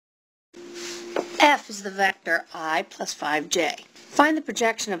F is the vector I plus 5j. Find the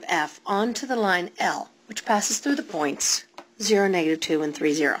projection of F onto the line L, which passes through the points 0, negative 2, and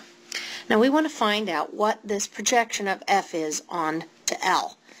 3, 0. Now we want to find out what this projection of F is on to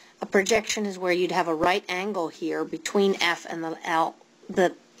L. A projection is where you'd have a right angle here between F and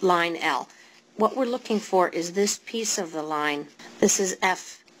the line L. What we're looking for is this piece of the line. This is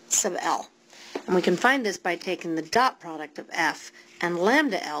F sub L. And we can find this by taking the dot product of F and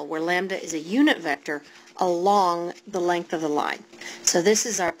lambda L, where lambda is a unit vector along the length of the line. So this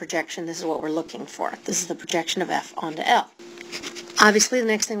is our projection. This is what we're looking for. This is the projection of F onto L. Obviously, the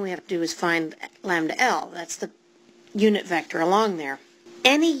next thing we have to do is find lambda L. That's the unit vector along there.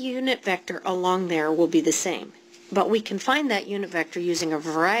 Any unit vector along there will be the same, but we can find that unit vector using a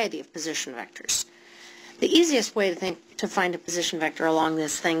variety of position vectors. The easiest way to find a position vector along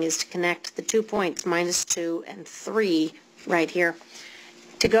this thing is to connect the 2 points, minus 2 and 3, right here.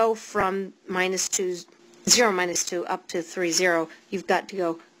 To go from 0, minus 2 up to 3, 0, you've got to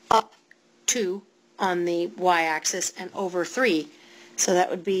go up 2 on the y-axis and over 3. So that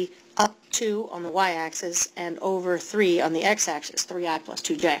would be up 2 on the y-axis and over 3 on the x-axis, 3i plus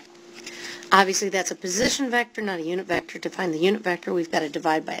 2j. Obviously, that's a position vector, not a unit vector. To find the unit vector, we've got to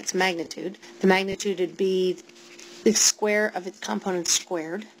divide by its magnitude. The magnitude would be the square of its component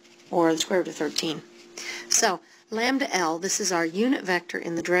squared, or the square root of 13. So, lambda L, this is our unit vector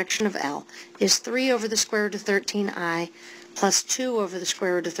in the direction of L, is 3 over the square root of 13i plus 2 over the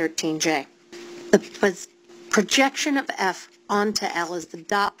square root of 13j. The projection of F onto L is the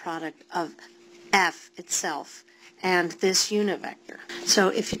dot product of F itself and this unit vector. So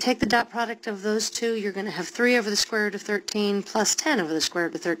if you take the dot product of those two, you're going to have 3 over the square root of 13 plus 10 over the square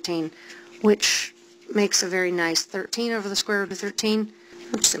root of 13, which makes a very nice 13 over the square root of 13,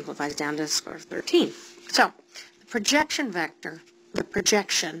 which simplifies down to the square root of 13. So the projection vector, the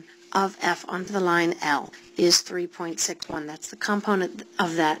projection of F onto the line L, is 3.61. That's the component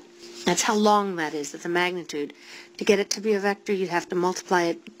of that. That's how long that is, that's the magnitude. To get it to be a vector, you'd have to multiply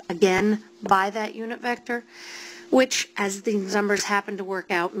it again by that unit vector, which, as these numbers happen to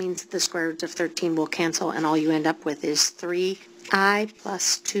work out, means that the square roots of 13 will cancel, and all you end up with is 3i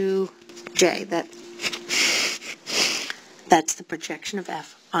plus 2j. That's the projection of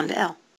F onto L.